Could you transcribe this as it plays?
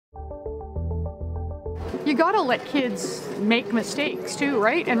You got to let kids make mistakes too,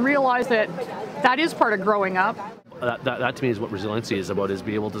 right? And realize that that is part of growing up. That to me is what resiliency is about, is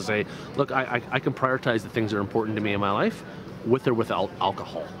be able to say, look, I can prioritize the things that are important to me in my life with or without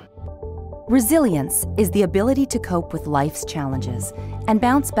alcohol. Resilience is the ability to cope with life's challenges and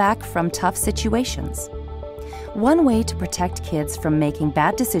bounce back from tough situations. One way to protect kids from making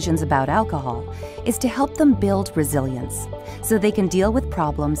bad decisions about alcohol is to help them build resilience so they can deal with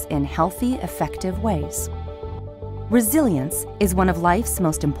problems in healthy, effective ways. Resilience is one of life's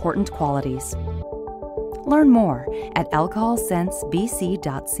most important qualities. Learn more at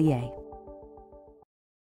AlcoholSenseBC.ca.